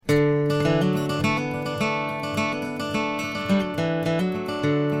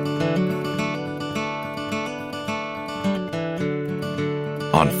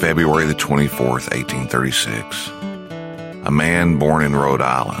On February the 24th, 1836, a man born in Rhode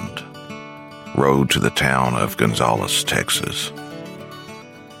Island rode to the town of Gonzales, Texas.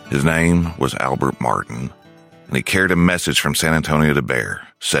 His name was Albert Martin, and he carried a message from San Antonio to Bexar,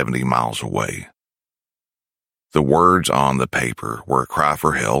 70 miles away. The words on the paper were a cry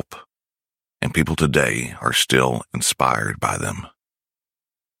for help, and people today are still inspired by them.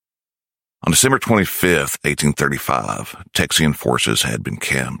 On December 25th, 1835, Texian forces had been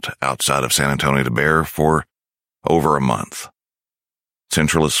camped outside of San Antonio de Bexar for over a month.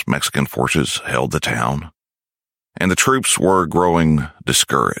 Centralist Mexican forces held the town, and the troops were growing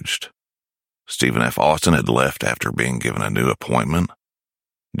discouraged. Stephen F. Austin had left after being given a new appointment.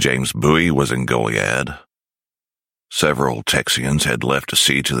 James Bowie was in Goliad. Several Texians had left to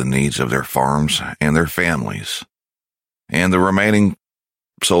see to the needs of their farms and their families, and the remaining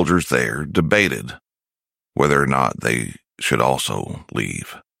soldiers there debated whether or not they should also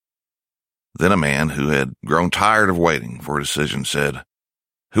leave. Then a man who had grown tired of waiting for a decision said,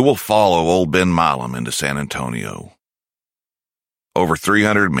 "Who will follow old Ben Milam into San Antonio?" Over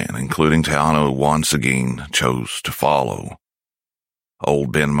 300 men, including Tejano Juan Seguin, chose to follow.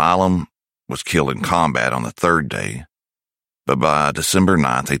 Old Ben Milam was killed in combat on the third day, but by December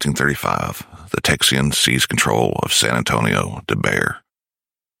 9th, 1835, the Texians seized control of San Antonio de Bexar.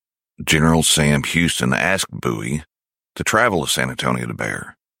 General Sam Houston asked Bowie to travel to San Antonio de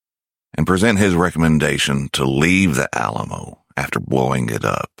Bexar and present his recommendation to leave the Alamo after blowing it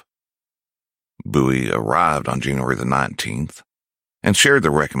up. Bowie arrived on January the 19th and shared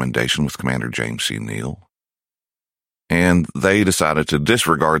the recommendation with Commander James C. Neal, and they decided to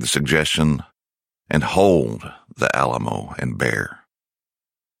disregard the suggestion and hold the Alamo and Bexar.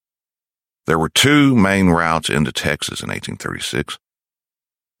 There were two main routes into Texas in 1836.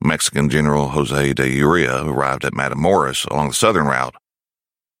 Mexican General Jose de Urrea arrived at Matamoros along the southern route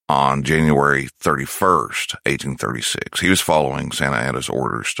on January 31st, 1836. He was following Santa Anna's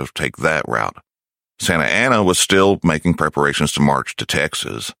orders to take that route. Santa Anna was still making preparations to march to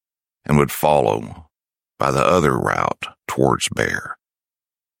Texas and would follow by the other route towards Bexar.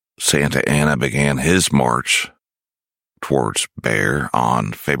 Santa Anna began his march towards Bexar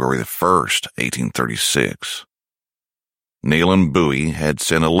on February the 1st, 1836. Neal and Bowie had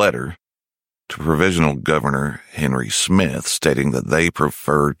sent a letter to Provisional Governor Henry Smith stating that they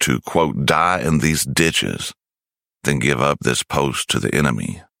preferred to, quote, die in these ditches than give up this post to the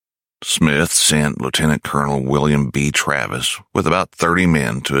enemy. Smith sent Lieutenant Colonel William B. Travis with about 30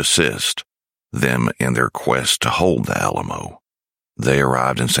 men to assist them in their quest to hold the Alamo. They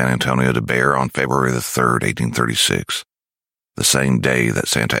arrived in San Antonio de Bexar on February the 3rd, 1836, the same day that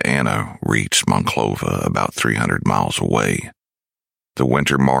Santa Anna reached Monclova, about 300 miles away. The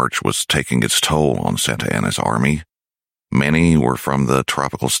winter march was taking its toll on Santa Anna's army. Many were from the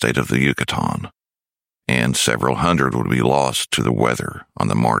tropical state of the Yucatan, and several hundred would be lost to the weather on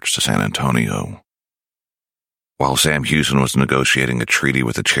the march to San Antonio. While Sam Houston was negotiating a treaty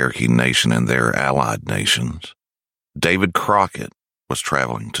with the Cherokee Nation and their allied nations, David Crockett was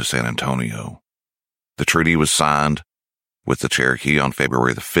traveling to San Antonio. The treaty was signed with the Cherokee on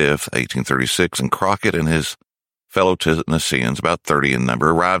February the 5th, 1836, and Crockett and his fellow Tennesseans, about 30 in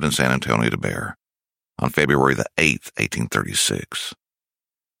number, arrived in San Antonio de Bexar on February the 8th, 1836.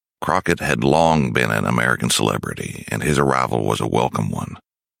 Crockett had long been an American celebrity, and his arrival was a welcome one.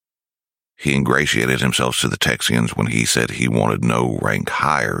 He ingratiated himself to the Texians when he said he wanted no rank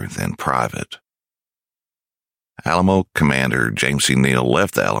higher than private. Alamo Commander James C. Neal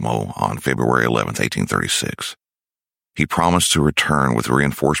left the Alamo on February 11th, 1836. He promised to return with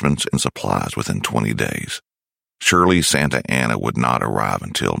reinforcements and supplies within 20 days. Surely Santa Anna would not arrive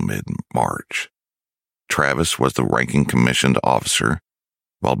until mid-March. Travis was the ranking commissioned officer,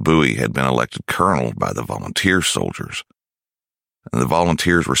 while Bowie had been elected colonel by the volunteer soldiers, and the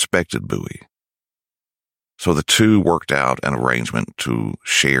volunteers respected Bowie. So the two worked out an arrangement to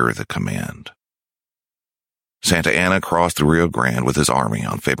share the command. Santa Anna crossed the Rio Grande with his army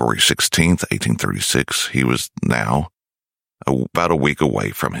on February 16th, 1836. He was now about a week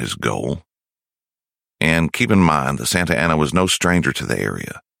away from his goal. And keep in mind that Santa Anna was no stranger to the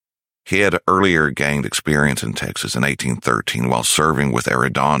area. He had earlier gained experience in Texas in 1813 while serving with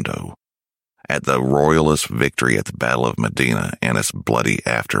Arredondo at the Royalist victory at the Battle of Medina and its bloody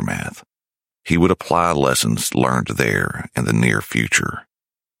aftermath. He would apply lessons learned there in the near future.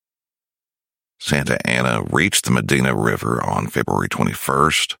 Santa Anna reached the Medina River on February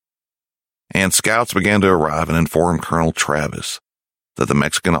 21st, and scouts began to arrive and inform Colonel Travis that the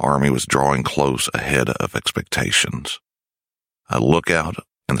Mexican army was drawing close ahead of expectations. A lookout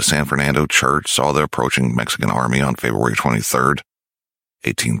in the San Fernando Church saw the approaching Mexican army on February 23rd.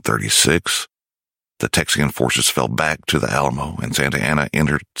 1836, the Texian forces fell back to the Alamo, and Santa Anna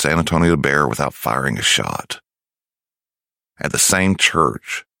entered San Antonio de Bexar without firing a shot. At the same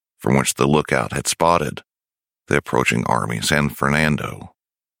church from which the lookout had spotted the approaching army, San Fernando,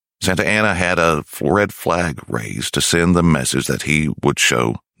 Santa Anna had a red flag raised to send the message that he would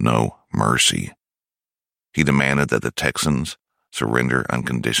show no mercy. He demanded that the Texans surrender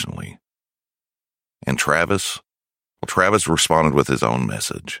unconditionally. And Travis responded with his own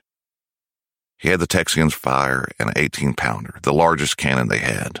message. He had the Texians fire an 18-pounder, the largest cannon they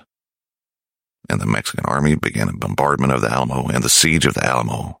had. And the Mexican army began a bombardment of the Alamo, and the siege of the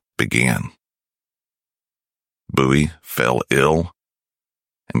Alamo began. Bowie fell ill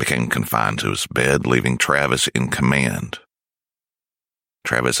and became confined to his bed, leaving Travis in command.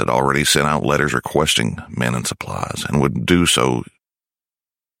 Travis had already sent out letters requesting men and supplies, and would do so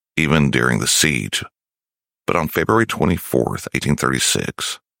even during the siege. But on February 24th,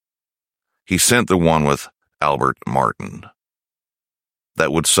 1836, he sent the one with Albert Martin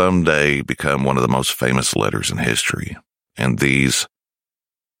that would someday become one of the most famous letters in history, and these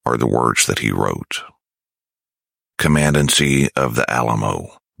are the words that he wrote. Commandancy of the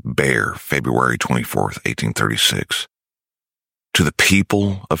Alamo, Bexar, February 24th, 1836. To the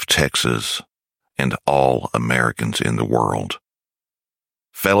people of Texas and all Americans in the world,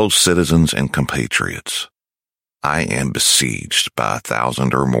 fellow citizens and compatriots, I am besieged by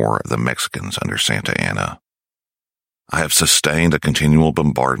 1,000 or more of the Mexicans under Santa Anna. I have sustained a continual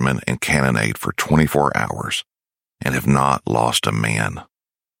bombardment and cannonade for 24 hours and have not lost a man.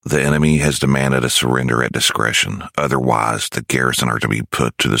 The enemy has demanded a surrender at discretion, otherwise the garrison are to be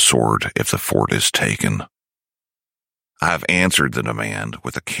put to the sword if the fort is taken. I have answered the demand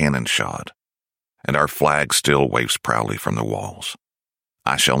with a cannon shot, and our flag still waves proudly from the walls.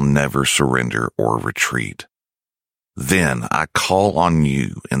 I shall never surrender or retreat. Then I call on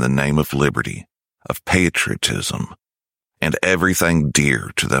you in the name of liberty, of patriotism, and everything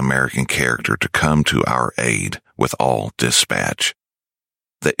dear to the American character to come to our aid with all dispatch.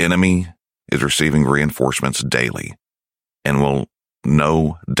 The enemy is receiving reinforcements daily and will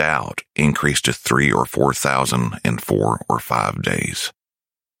no doubt increase to 3,000 or 4,000 in 4 or 5 days.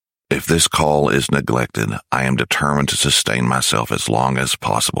 If this call is neglected, I am determined to sustain myself as long as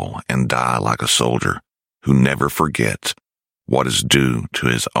possible and die like a soldier who never forgets what is due to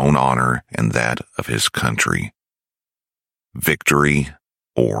his own honor and that of his country. Victory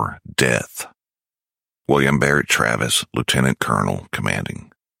or death. William Barrett Travis, Lieutenant Colonel,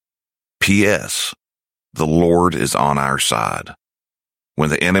 commanding. P.S. The Lord is on our side. When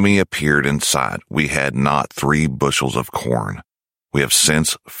the enemy appeared in sight, we had not 3 bushels of corn. We have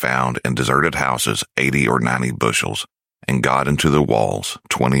since found in deserted houses 80 or 90 bushels, and got into the walls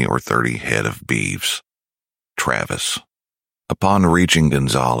 20 or 30 head of beeves. Travis. Upon reaching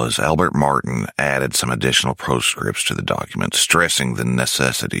Gonzales, Albert Martin added some additional postscripts to the document, stressing the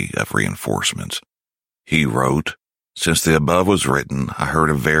necessity of reinforcements. He wrote, Since the above was written, I heard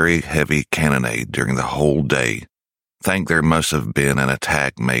a very heavy cannonade during the whole day. Think there must have been an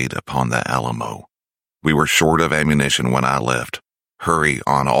attack made upon the Alamo. We were short of ammunition when I left. Hurry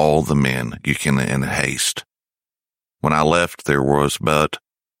on all the men you can in haste. When I left, there was but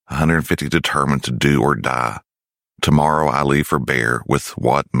 150 determined to do or die. Tomorrow I leave for Bexar with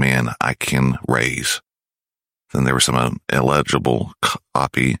what men I can raise. Then there was some illegible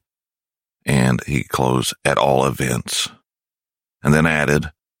copy, and he closed at all events. And then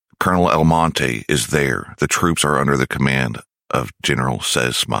added, Colonel Almonte is there. The troops are under the command of General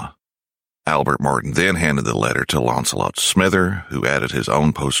Sesma. Albert Martin then handed the letter to Launcelot Smither, who added his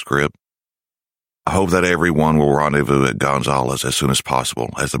own postscript. I hope that everyone will rendezvous at Gonzales as soon as possible,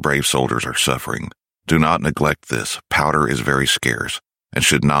 as the brave soldiers are suffering. Do not neglect this. Powder is very scarce and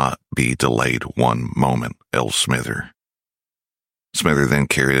should not be delayed one moment. L. Smither. Smither then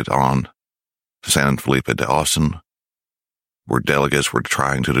carried it on to San Felipe de Austin, where delegates were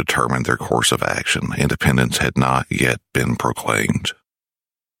trying to determine their course of action. Independence had not yet been proclaimed.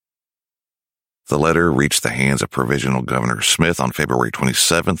 The letter reached the hands of Provisional Governor Smith on February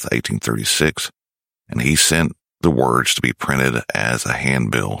 27, 1836, and he sent the words to be printed as a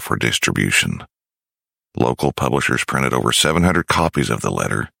handbill for distribution. Local publishers printed over 700 copies of the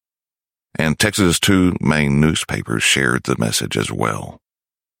letter, and Texas's 2 main newspapers shared the message as well.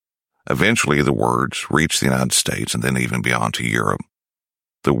 Eventually, the words reached the United States and then even beyond to Europe.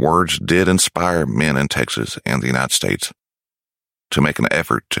 The words did inspire men in Texas and the United States to make an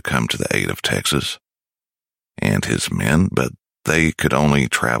effort to come to the aid of Texas and his men, but they could only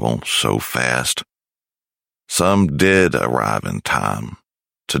travel so fast. Some did arrive in time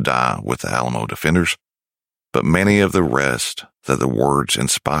to die with the Alamo defenders, but many of the rest that the words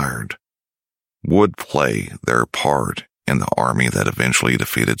inspired would play their part in the army that eventually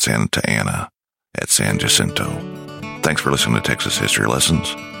defeated Santa Anna at San Jacinto. Thanks for listening to Texas History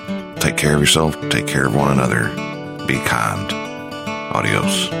Lessons. Take care of yourself, take care of one another, be kind.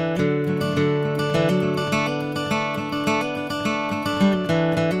 Adios.